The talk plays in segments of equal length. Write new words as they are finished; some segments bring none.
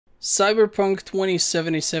Cyberpunk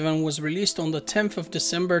 2077 was released on the 10th of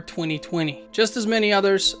December 2020. Just as many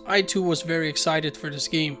others, I too was very excited for this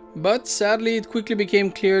game. But sadly, it quickly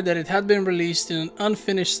became clear that it had been released in an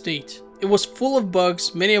unfinished state. It was full of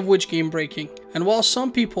bugs, many of which game-breaking, and while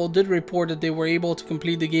some people did report that they were able to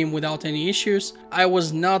complete the game without any issues, I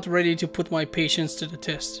was not ready to put my patience to the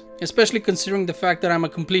test. Especially considering the fact that I'm a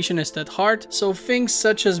completionist at heart, so things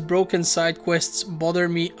such as broken side quests bother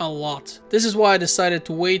me a lot. This is why I decided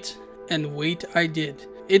to wait, and wait I did.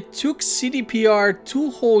 It took CDPR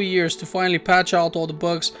 2 whole years to finally patch out all the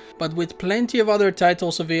bugs, but with plenty of other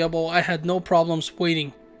titles available, I had no problems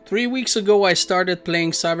waiting. 3 weeks ago I started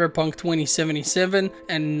playing Cyberpunk 2077,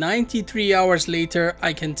 and 93 hours later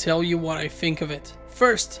I can tell you what I think of it.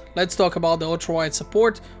 First, let's talk about the Ultrawide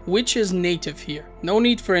support, which is native here. No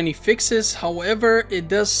need for any fixes, however, it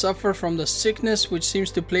does suffer from the sickness which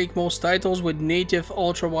seems to plague most titles with native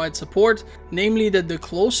Ultrawide support, namely that the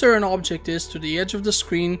closer an object is to the edge of the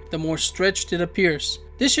screen, the more stretched it appears.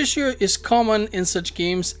 This issue is common in such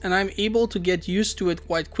games and I'm able to get used to it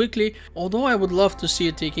quite quickly, although I would love to see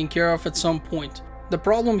it taken care of at some point. The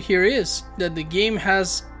problem here is that the game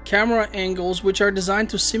has camera angles which are designed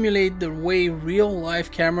to simulate the way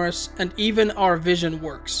real-life cameras and even our vision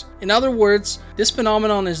works. In other words, this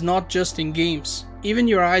phenomenon is not just in games. Even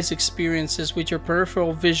your eyes experience this with your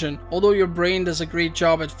peripheral vision, although your brain does a great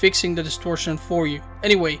job at fixing the distortion for you.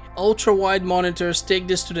 Anyway, ultra-wide monitors take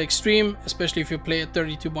this to the extreme, especially if you play at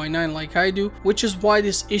 32:9 like I do, which is why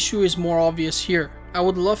this issue is more obvious here. I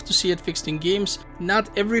would love to see it fixed in games. Not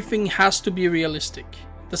everything has to be realistic.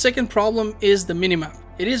 The second problem is the minimap.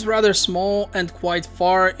 It is rather small and quite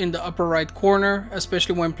far in the upper right corner,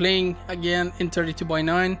 especially when playing again in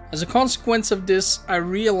 32:9. As a consequence of this, I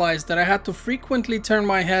realized that I had to frequently turn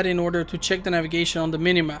my head in order to check the navigation on the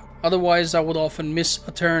minimap. Otherwise, I would often miss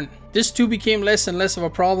a turn. This too became less and less of a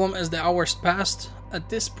problem as the hours passed. At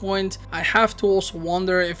this point, I have to also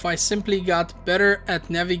wonder if I simply got better at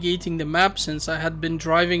navigating the map since I had been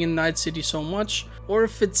driving in Night City so much, or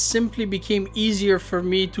if it simply became easier for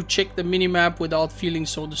me to check the minimap without feeling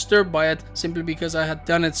so disturbed by it, simply because I had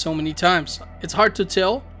done it so many times. It's hard to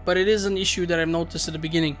tell, but it is an issue that I've noticed at the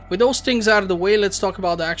beginning. With those things out of the way, let's talk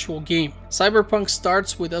about the actual game. Cyberpunk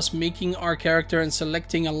starts with us making our character and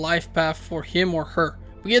selecting a life path for him or her.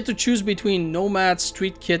 We get to choose between Nomad,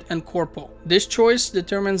 Street Kid, and Corpo. This choice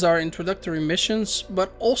determines our introductory missions,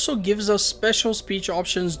 but also gives us special speech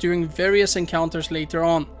options during various encounters later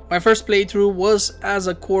on. My first playthrough was as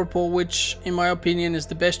a Corpo, which in my opinion is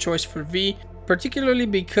the best choice for V, particularly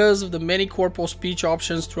because of the many Corpo speech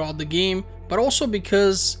options throughout the game, but also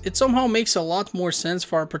because it somehow makes a lot more sense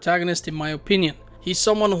for our protagonist in my opinion. He's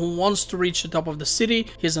someone who wants to reach the top of the city.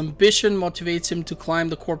 His ambition motivates him to climb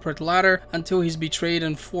the corporate ladder until he's betrayed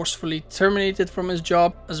and forcefully terminated from his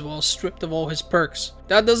job, as well as stripped of all his perks.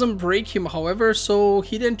 That doesn't break him, however, so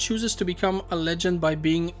he then chooses to become a legend by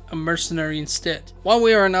being a mercenary instead. One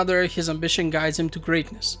way or another, his ambition guides him to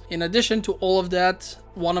greatness. In addition to all of that,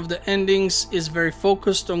 one of the endings is very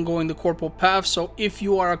focused on going the Corpo path, so if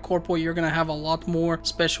you are a Corpo, you're gonna have a lot more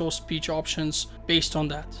special speech options based on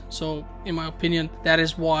that. So in my opinion, that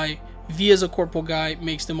is why V as a Corpo guy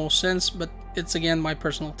makes the most sense, but it's again my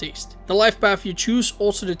personal taste. The life path you choose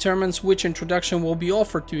also determines which introduction will be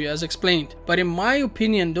offered to you as explained, but in my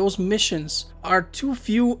opinion those missions are too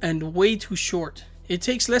few and way too short. It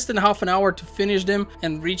takes less than half an hour to finish them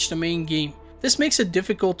and reach the main game. This makes it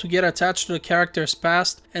difficult to get attached to the character's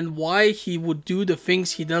past and why he would do the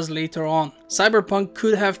things he does later on. Cyberpunk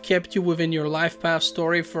could have kept you within your life path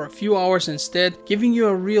story for a few hours instead, giving you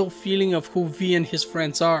a real feeling of who V and his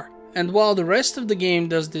friends are. And while the rest of the game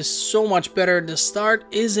does this so much better, the start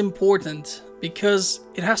is important because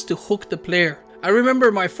it has to hook the player. I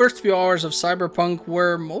remember my first few hours of Cyberpunk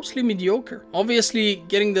were mostly mediocre. Obviously,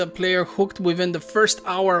 getting the player hooked within the first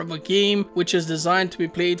hour of a game, which is designed to be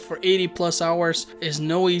played for 80+ hours, is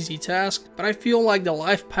no easy task, but I feel like the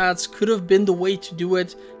life paths could have been the way to do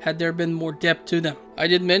it had there been more depth to them. I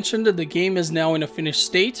did mention that the game is now in a finished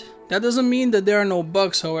state. That doesn't mean that there are no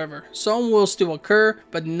bugs, however. Some will still occur,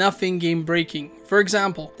 but nothing game-breaking. For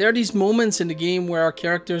example, there are these moments in the game where our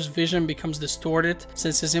character's vision becomes distorted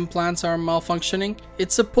since his implants are malfunctioning.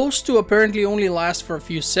 It's supposed to apparently only last for a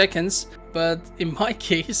few seconds, but in my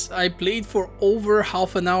case, I played for over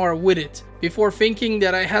half an hour with it, before thinking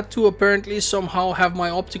that I had to apparently somehow have my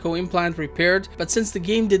optical implant repaired, but since the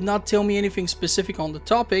game did not tell me anything specific on the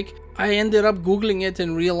topic, I ended up googling it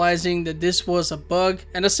and realizing that this was a bug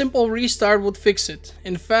and a simple restart would fix it.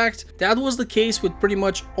 In fact, that was the case with pretty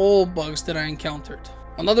much all bugs that I encountered.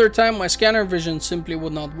 Another time my scanner vision simply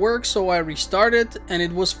would not work, so I restarted and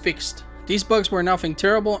it was fixed. These bugs were nothing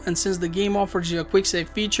terrible, and since the game offers you a quick save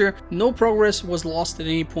feature, no progress was lost at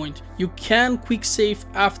any point. You can quick save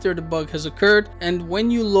after the bug has occurred, and when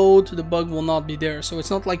you load, the bug will not be there, so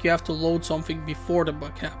it's not like you have to load something before the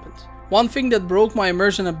bug happened. One thing that broke my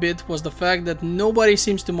immersion a bit was the fact that nobody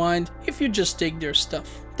seems to mind if you just take their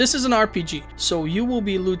stuff. This is an RPG, so you will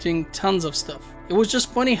be looting tons of stuff. It was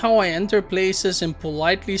just funny how I enter places and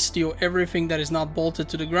politely steal everything that is not bolted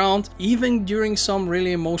to the ground, even during some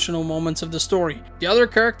really emotional moments of the story. The other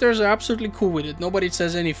characters are absolutely cool with it, nobody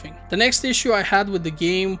says anything. The next issue I had with the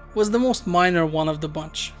game was the most minor one of the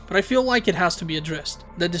bunch, but I feel like it has to be addressed.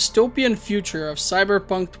 The dystopian future of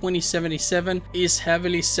Cyberpunk 2077 is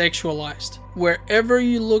heavily sexualized. Wherever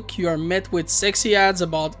you look, you are met with sexy ads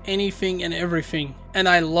about anything and everything, and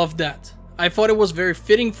I love that. I thought it was very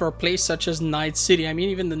fitting for a place such as Night City. I mean,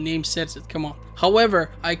 even the name says it, come on. However,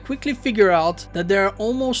 I quickly figure out that there are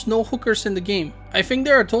almost no hookers in the game. I think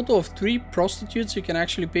there are a total of 3 prostitutes you can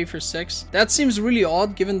actually pay for sex. That seems really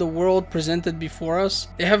odd given the world presented before us.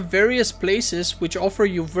 They have various places which offer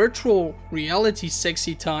you virtual reality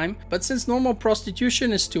sexy time, but since normal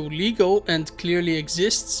prostitution is still legal and clearly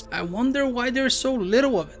exists, I wonder why there's so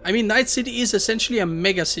little of it. I mean, Night City is essentially a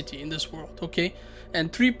mega city in this world, okay? And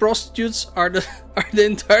 3 prostitutes are the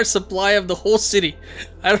entire supply of the whole city.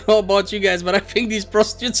 I don't know about you guys, but I think these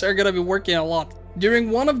prostitutes are gonna be working a lot. During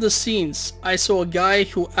one of the scenes, I saw a guy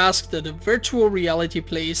who asked at a virtual reality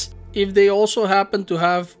place if they also happened to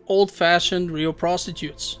have old-fashioned real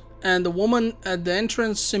prostitutes. And the woman at the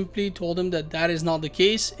entrance simply told him that that is not the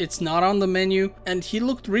case, it's not on the menu, and he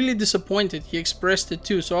looked really disappointed. He expressed it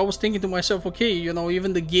too. So I was thinking to myself, okay, you know,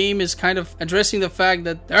 even the game is kind of addressing the fact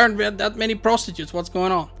that there aren't that many prostitutes, what's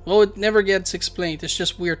going on? Well, it never gets explained, it's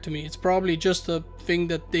just weird to me. It's probably just a thing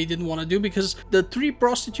that they didn't want to do, because the 3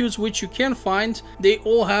 prostitutes which you can find, they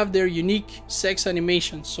all have their unique sex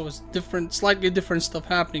animations, so it's different, slightly different stuff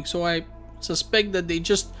happening. So I suspect that they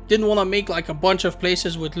just didn't want to make like a bunch of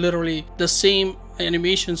places with literally the same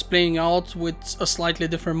animations playing out with a slightly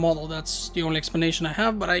different model. That's the only explanation I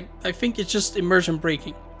have, but I think it's just immersion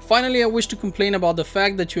breaking. Finally, I wish to complain about the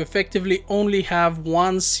fact that you effectively only have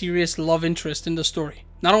one serious love interest in the story.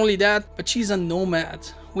 Not only that, but she's a nomad,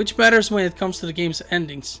 which matters when it comes to the game's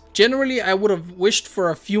endings. Generally, I would have wished for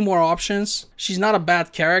a few more options. She's not a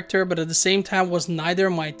bad character, but at the same time was neither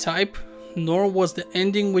my type, nor was the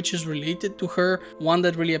ending which is related to her one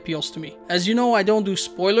that really appeals to me. As you know, I don't do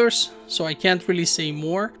spoilers, so I can't really say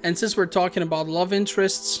more. And since we're talking about love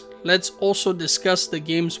interests, let's also discuss the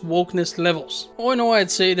game's wokeness levels. Oh, I know I'd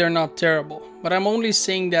say they're not terrible, but I'm only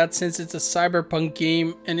saying that since it's a cyberpunk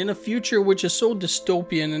game, and in a future which is so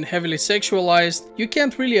dystopian and heavily sexualized, you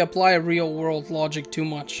can't really apply real world logic too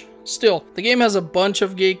much. Still, the game has a bunch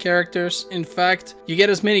of gay characters. In fact, you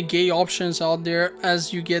get as many gay options out there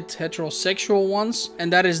as you get heterosexual ones,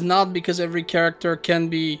 and that is not because every character can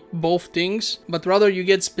be both things, but rather you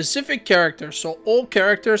get specific characters, so all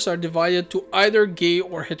characters are divided to either gay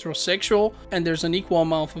or heterosexual, and there's an equal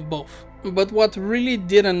amount of both. But what really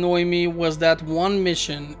did annoy me was that one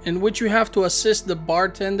mission in which you have to assist the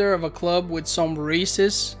bartender of a club with some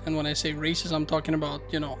races. And when I say races, I'm talking about,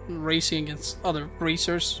 you know, racing against other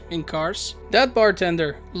racers in cars. That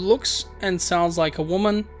bartender looks and sounds like a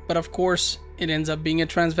woman, but of course it ends up being a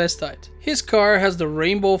transvestite. His car has the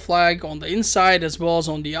rainbow flag on the inside as well as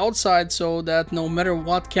on the outside, so that no matter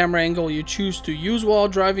what camera angle you choose to use while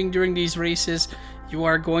driving during these races, you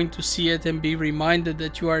are going to see it and be reminded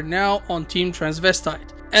that you are now on Team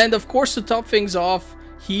Transvestite. And of course, to top things off,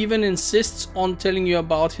 he even insists on telling you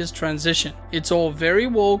about his transition. It's all very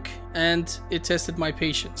woke, and it tested my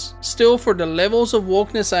patience. Still, for the levels of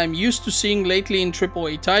wokeness I'm used to seeing lately in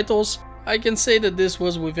AAA titles, I can say that this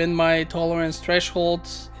was within my tolerance threshold.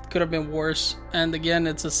 Could have been worse. And again,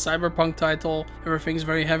 it's a cyberpunk title, everything's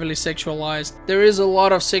very heavily sexualized. There is a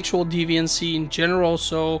lot of sexual deviancy in general,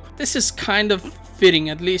 so this is kind of fitting,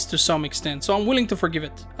 at least to some extent, so I'm willing to forgive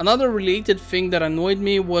it. Another related thing that annoyed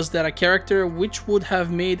me was that a character which would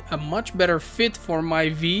have made a much better fit for my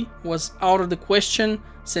V was out of the question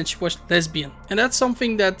since she was lesbian. And that's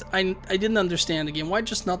something that I didn't understand. Again, why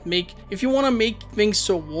just not make, if you want to make things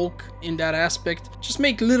so woke in that aspect, just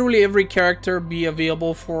make literally every character be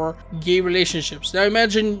available for gay relationships relationships. Now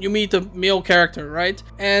imagine you meet a male character, right?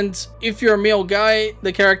 And if you're a male guy,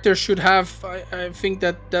 the character should have, I think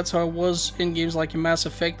that's how it was in games like in Mass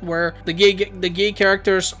Effect, where the gay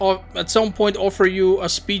characters at some point offer you a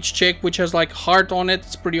speech check which has like heart on it.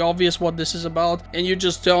 It's pretty obvious what this is about, and you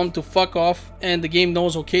just tell them to fuck off, and the game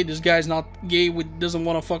knows, okay, this guy's not gay, doesn't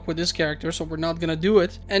want to fuck with this character, so we're not gonna do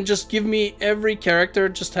it. And just give me every character,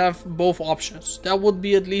 just have both options. That would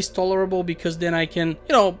be at least tolerable, because then I can,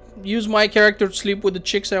 you know, use my character to sleep with the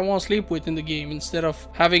chicks I want to sleep with in the game, instead of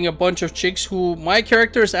having a bunch of chicks who my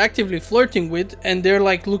character is actively flirting with, and they're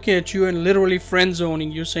like looking at you and literally friend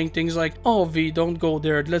zoning you, saying things like, oh V, don't go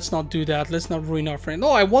there, let's not do that, let's not ruin our friend. No,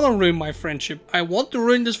 I want to ruin my friendship, I want to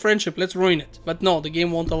ruin this friendship, let's ruin it. But no, the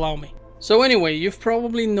game won't allow me. So anyway, you've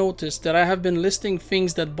probably noticed that I have been listing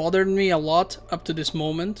things that bothered me a lot up to this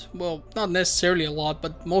moment. Well, not necessarily a lot,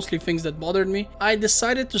 but mostly things that bothered me. I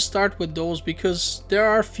decided to start with those because there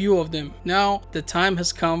are few of them. Now, the time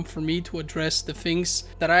has come for me to address the things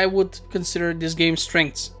that I would consider this game's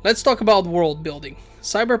strengths. Let's talk about world building.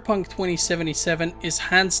 Cyberpunk 2077 is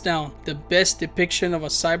hands down the best depiction of a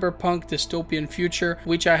cyberpunk dystopian future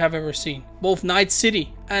which I have ever seen. Both Night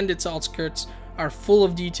City and its outskirts are full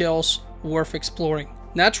of details worth exploring.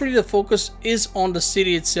 Naturally, the focus is on the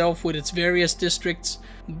city itself with its various districts,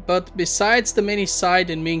 but besides the many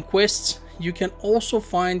side and main quests, you can also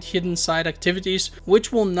find hidden side activities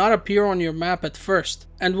which will not appear on your map at first,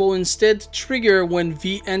 and will instead trigger when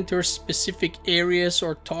V enters specific areas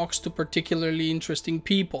or talks to particularly interesting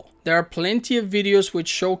people. There are plenty of videos which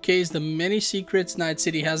showcase the many secrets Night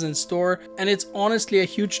City has in store, and it's honestly a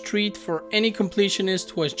huge treat for any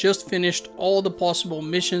completionist who has just finished all the possible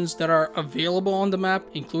missions that are available on the map,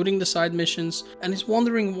 including the side missions, and is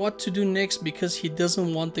wondering what to do next because he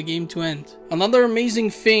doesn't want the game to end. Another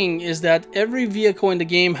amazing thing is that every vehicle in the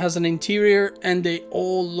game has an interior and they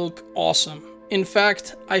all look awesome. In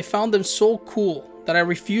fact, I found them so cool that I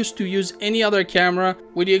refused to use any other camera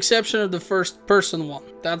with the exception of the first person one.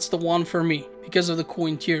 That's the one for me, because of the cool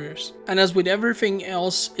interiors. And as with everything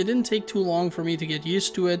else, it didn't take too long for me to get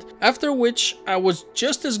used to it, after which I was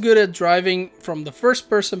just as good at driving from the first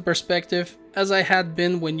person perspective as I had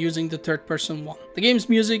been when using the third person one. The game's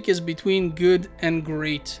music is between good and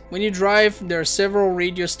great. When you drive, there are several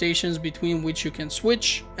radio stations between which you can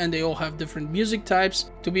switch, and they all have different music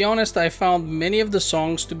types. To be honest, I found many of the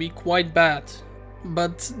songs to be quite bad,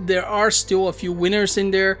 but there are still a few winners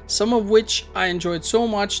in there, some of which I enjoyed so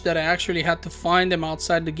much that I actually had to find them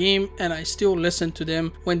outside the game, and I still listen to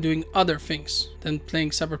them when doing other things than playing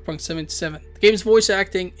Cyberpunk 77. The game's voice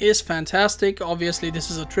acting is fantastic. Obviously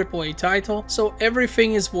this is a AAA title, so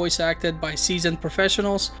everything is voice acted by seasoned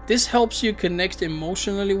professionals. This helps you connect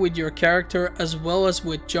emotionally with your character as well as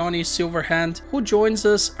with Johnny Silverhand, who joins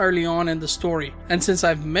us early on in the story. And since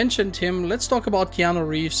I've mentioned him, let's talk about Keanu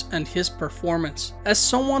Reeves and his performance. As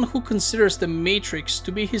someone who considers The Matrix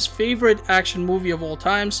to be his favorite action movie of all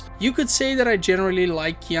times, you could say that I generally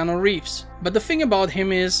like Keanu Reeves. But the thing about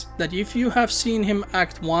him is that if you have seen him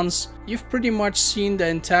act once, you've pretty much seen the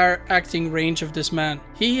entire acting range of this man.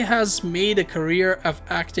 He has made a career of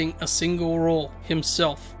acting a single role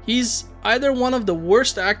himself. He's either one of the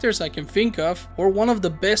worst actors I can think of, or one of the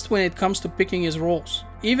best when it comes to picking his roles.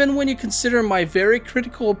 Even when you consider my very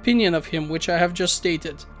critical opinion of him, which I have just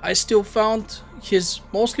stated, I still found his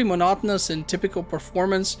mostly monotonous and typical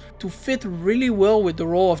performance to fit really well with the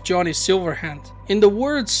role of Johnny Silverhand. In the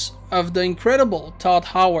words of the incredible Todd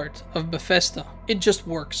Howard of Bethesda, it just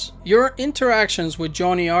works. Your interactions with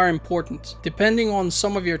Johnny are important. Depending on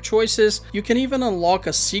some of your choices, you can even unlock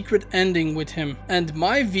a secret ending with him, and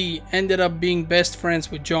my V ended up being best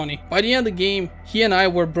friends with Johnny. By the end of the game, he and I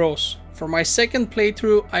were bros. For my second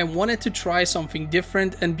playthrough, I wanted to try something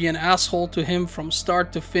different and be an asshole to him from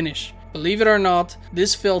start to finish. Believe it or not,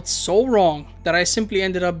 this felt so wrong that I simply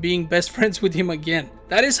ended up being best friends with him again.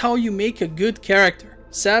 That is how you make a good character.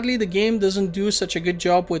 Sadly, the game doesn't do such a good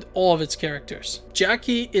job with all of its characters.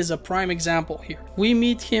 Jackie is a prime example here. We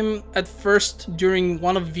meet him at first during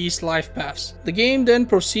one of V's life paths. The game then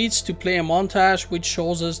proceeds to play a montage which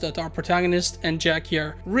shows us that our protagonist and Jackie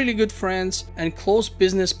are really good friends and close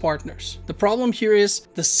business partners. The problem here is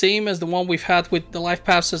the same as the one we've had with the life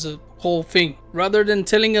paths as a whole thing. Rather than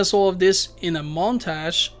telling us all of this in a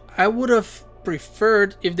montage, I would have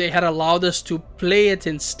preferred if they had allowed us to play it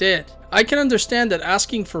instead. I can understand that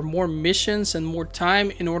asking for more missions and more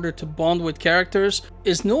time in order to bond with characters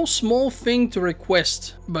is no small thing to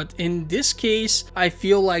request, but in this case, I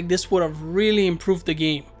feel like this would have really improved the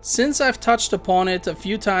game. Since I've touched upon it a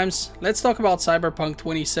few times, let's talk about Cyberpunk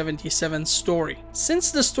 2077's story.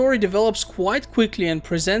 Since the story develops quite quickly and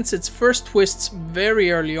presents its first twists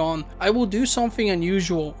very early on, I will do something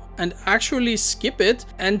unusual and actually skip it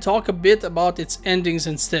and talk a bit about its endings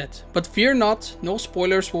instead. But fear not, no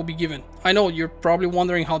spoilers will be given. I know you're probably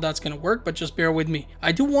wondering how that's gonna work, but just bear with me.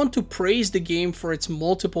 I do want to praise the game for its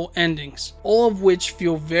multiple endings, all of which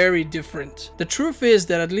feel very different. The truth is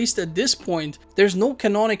that at least at this point, there's no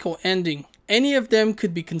canonical ending. Any of them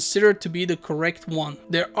could be considered to be the correct one.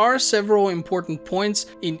 There are several important points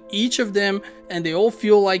in each of them, and they all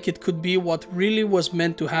feel like it could be what really was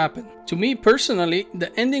meant to happen. To me personally,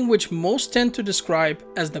 the ending which most tend to describe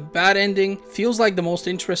as the bad ending feels like the most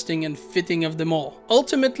interesting and fitting of them all.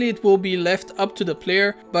 Ultimately, it will be left up to the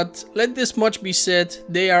player, but let this much be said,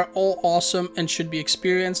 they are all awesome and should be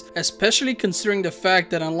experienced, especially considering the fact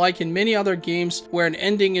that unlike in many other games where an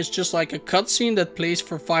ending is just like a cutscene that plays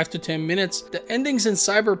for 5 to 10 minutes, the endings in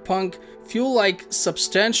Cyberpunk feel like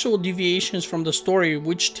substantial deviations from the story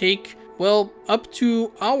which take, well, up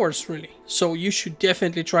to hours really. So you should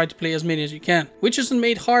definitely try to play as many as you can, which isn't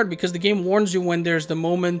made hard because the game warns you when there's the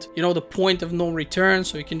moment, you know, the point of no return,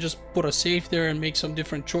 so you can just put a save there and make some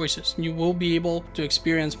different choices. You will be able to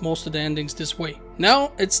experience most of the endings this way.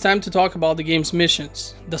 Now it's time to talk about the game's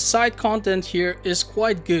missions. The side content here is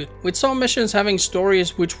quite good, with some missions having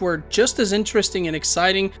stories which were just as interesting and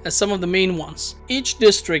exciting as some of the main ones. Each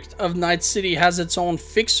district of Night City has its own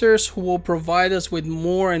fixers who will provide us with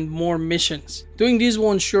more and more missions. Doing these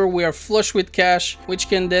will ensure we are flush with cash, which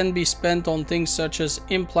can then be spent on things such as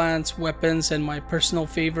implants, weapons, and my personal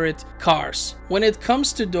favorite, cars. When it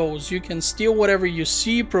comes to those, you can steal whatever you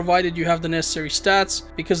see provided you have the necessary stats,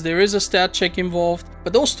 because there is a stat check involved,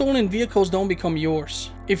 but those stolen vehicles don't become yours.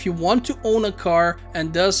 If you want to own a car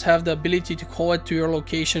and thus have the ability to call it to your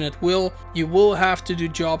location at will, you will have to do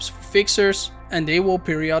jobs for fixers, and they will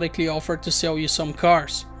periodically offer to sell you some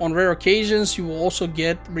cars. On rare occasions, you will also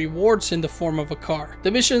get rewards in the form of a car. The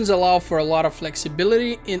missions allow for a lot of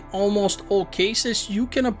flexibility. In almost all cases, you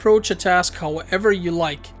can approach a task however you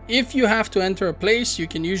like. If you have to enter a place, you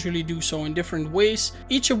can usually do so in different ways,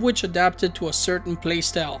 each of which adapted to a certain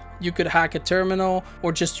playstyle. You could hack a terminal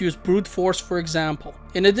or just use brute force, for example.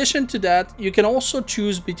 In addition to that, you can also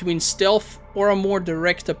choose between stealth or a more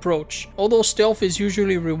direct approach, although stealth is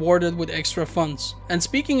usually rewarded with extra funds. And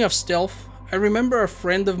speaking of stealth, I remember a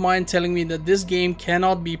friend of mine telling me that this game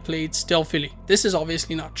cannot be played stealthily. This is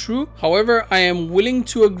obviously not true. However, I am willing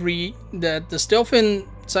to agree that the stealth in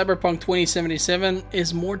Cyberpunk 2077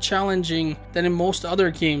 is more challenging than in most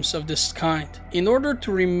other games of this kind. In order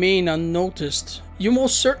to remain unnoticed, you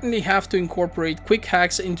most certainly have to incorporate quick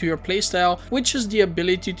hacks into your playstyle, which is the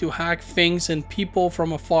ability to hack things and people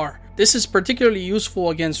from afar. This is particularly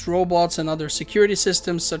useful against robots and other security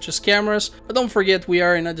systems such as cameras, but don't forget we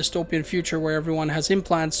are in a dystopian future where everyone has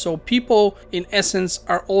implants, so people in essence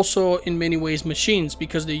are also in many ways machines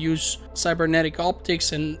because they use cybernetic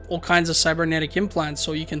optics and all kinds of cybernetic implants,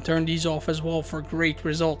 so you can turn these off as well for great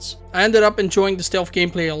results. I ended up enjoying the stealth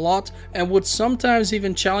gameplay a lot and would sometimes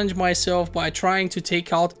even challenge myself by trying to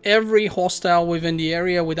take out every hostile within the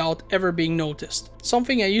area without ever being noticed.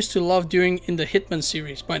 Something I used to love doing in the Hitman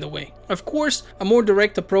series, by the way. Of course, a more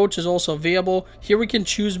direct approach is also available. Here we can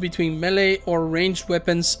choose between melee or ranged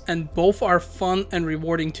weapons, and both are fun and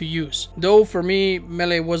rewarding to use. Though for me,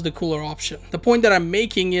 melee was the cooler option. The point that I'm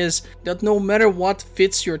making is that no matter what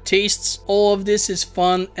fits your tastes, all of this is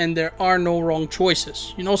fun and there are no wrong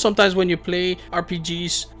choices. You know, sometimes when you play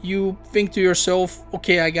RPGs, you think to yourself,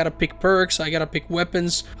 okay, I gotta pick perks, I gotta pick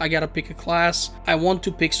weapons, I gotta pick a class. I want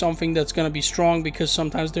to pick something that's gonna be strong because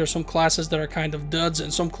sometimes there are some classes that are kind of duds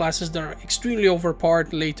and some classes that are extremely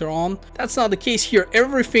overpowered later on. That's not the case here.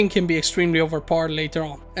 Everything can be extremely overpowered later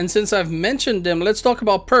on. And since I've mentioned them, let's talk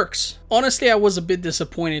about perks. Honestly, I was a bit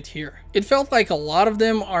disappointed here. It felt like a lot of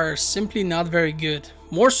them are simply not very good.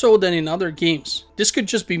 More so than in other games. This could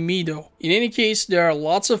just be me though. In any case, there are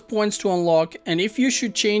lots of points to unlock, and if you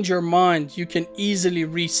should change your mind, you can easily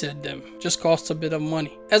reset them. Just costs a bit of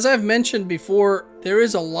money. As I've mentioned before, there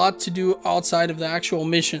is a lot to do outside of the actual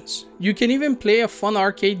missions. You can even play a fun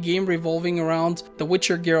arcade game revolving around the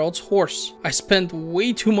Witcher Geralt's horse. I spent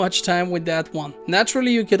way too much time with that one.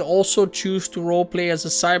 Naturally, you could also choose to roleplay as a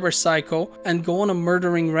cyber psycho and go on a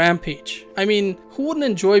murdering rampage. I mean, who wouldn't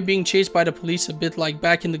enjoy being chased by the police a bit like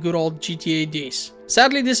back in the good old GTA days?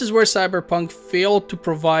 Sadly, this is where Cyberpunk failed to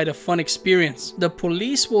provide a fun experience. The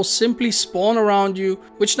police will simply spawn around you,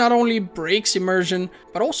 which not only breaks immersion,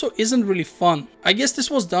 but also isn't really fun. I guess this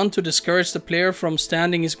was done to discourage the player from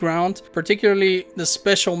standing his ground. Particularly, the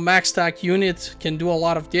special max stack unit can do a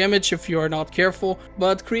lot of damage if you are not careful,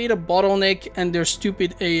 but create a bottleneck and their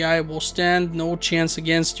stupid AI will stand no chance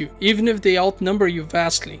against you, even if they outnumber you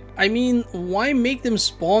vastly. I mean, why make them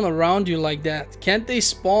spawn around you like that? Can't they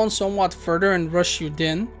spawn somewhat further and rush you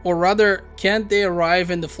then? Or rather, can't they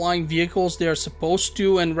arrive in the flying vehicles they are supposed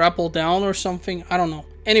to and rappel down or something? I don't know.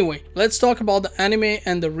 Anyway, let's talk about the anime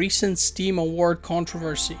and the recent Steam Award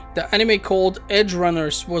controversy. The anime called Edge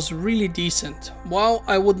Runners was really decent. While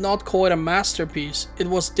I would not call it a masterpiece, it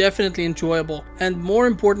was definitely enjoyable and, more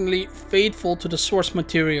importantly, faithful to the source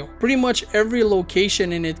material. Pretty much every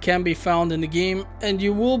location in it can be found in the game, and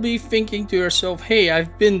you will be thinking to yourself, hey,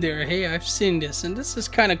 I've been there, hey, I've seen this, and this is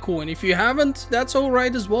kind of cool. And if you haven't, that's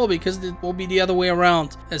alright as well, because it will be the other way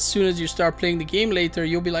around. As soon as you start playing the game later,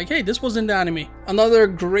 you'll be like, hey, this was in the anime.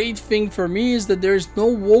 Another great thing for me is that there's no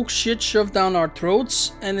woke shit shoved down our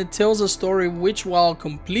throats, and it tells a story which, while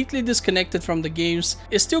completely disconnected from the games,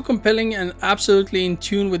 is still compelling and absolutely in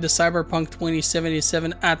tune with the Cyberpunk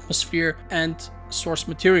 2077 atmosphere and source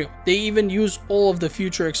material. They even use all of the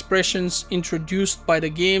future expressions introduced by the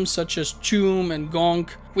game, such as choom and gonk,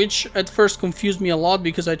 which at first confused me a lot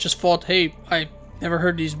because I just thought, hey, I never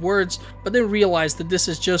heard these words, but then realized that this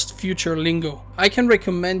is just future lingo. I can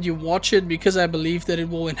recommend you watch it because I believe that it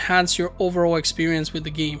will enhance your overall experience with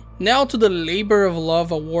the game. Now to the Labor of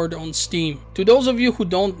Love Award on Steam. To those of you who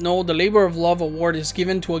don't know, the Labor of Love Award is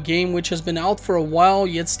given to a game which has been out for a while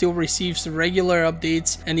yet still receives regular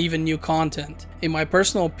updates and even new content. In my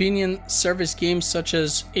personal opinion, service games such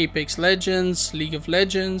as Apex Legends, League of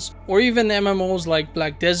Legends, or even MMOs like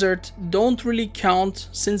Black Desert don't really count,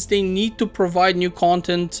 since they need to provide new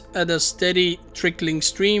content at a steady trickling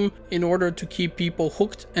stream in order to keep people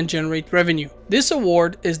hooked and generate revenue. This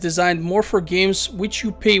award is designed more for games which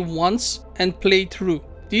you pay once and play through.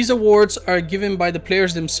 These awards are given by the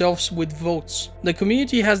players themselves with votes. The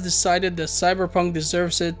community has decided that Cyberpunk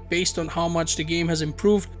deserves it based on how much the game has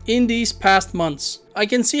improved in these past months. I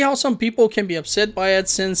can see how some people can be upset by it,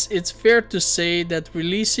 since it's fair to say that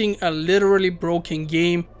releasing a literally broken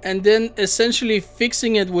game and then essentially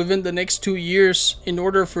fixing it within the next 2 years in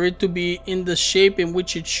order for it to be in the shape in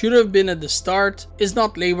which it should have been at the start is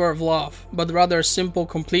not labor of love, but rather a simple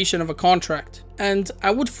completion of a contract. And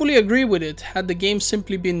I would fully agree with it had the game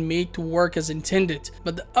simply been made to work as intended,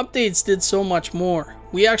 but the updates did so much more.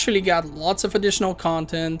 We actually got lots of additional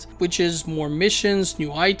content, which is more missions,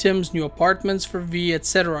 new items, new apartments for V,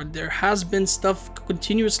 etc. There has been stuff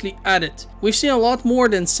continuously added. We've seen a lot more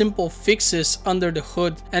than simple fixes under the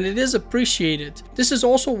hood, and it is appreciated. This is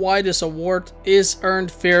also why this award is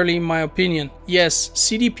earned fairly, in my opinion. Yes,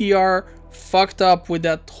 CDPR fucked up with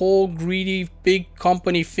that whole greedy big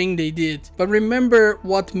company thing they did, but remember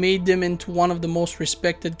what made them into one of the most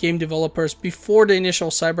respected game developers before the initial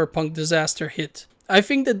Cyberpunk disaster hit. I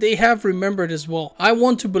think that they have remembered as well. I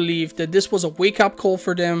want to believe that this was a wake-up call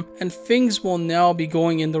for them and things will now be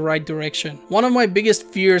going in the right direction. One of my biggest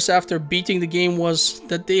fears after beating the game was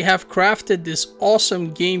that they have crafted this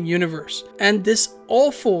awesome game universe, and this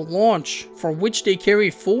awful launch, for which they carry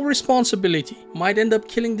full responsibility, might end up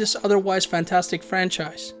killing this otherwise fantastic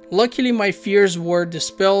franchise. Luckily, my fears were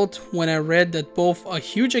dispelled when I read that both a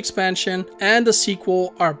huge expansion and a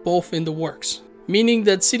sequel are both in the works. Meaning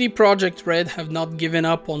that CD Projekt Red have not given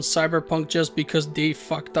up on Cyberpunk just because they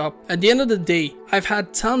fucked up. At the end of the day, I've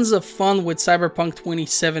had tons of fun with Cyberpunk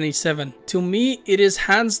 2077. To me, it is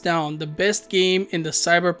hands down the best game in the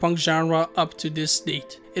Cyberpunk genre up to this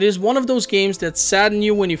date. It is one of those games that sadden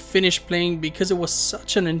you when you finish playing because it was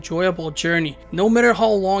such an enjoyable journey. No matter how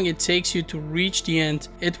long it takes you to reach the end,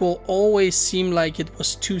 it will always seem like it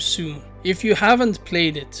was too soon. If you haven't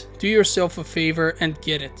played it, do yourself a favor and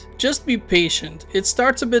get it. Just be patient. It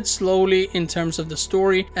starts a bit slowly in terms of the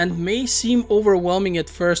story and may seem overwhelming at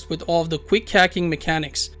first with all of the quick hacking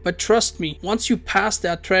mechanics. But trust me, once you pass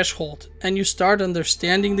that threshold and you start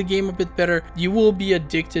understanding the game a bit better, you will be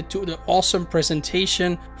addicted to the awesome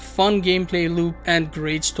presentation, fun gameplay loop, and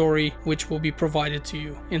great story which will be provided to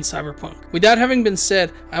you in Cyberpunk. With that having been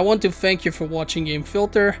said, I want to thank you for watching Game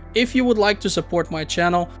Filter. If you would like to support my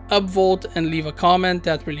channel, upvote and leave a comment,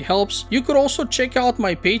 that really helps. You could also check out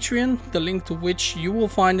my Patreon, the link to which you will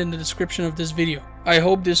find in the description of this video. I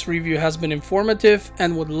hope this review has been informative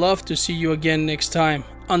and would love to see you again next time.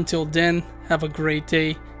 Until then, have a great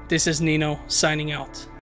day. This is Nino signing out.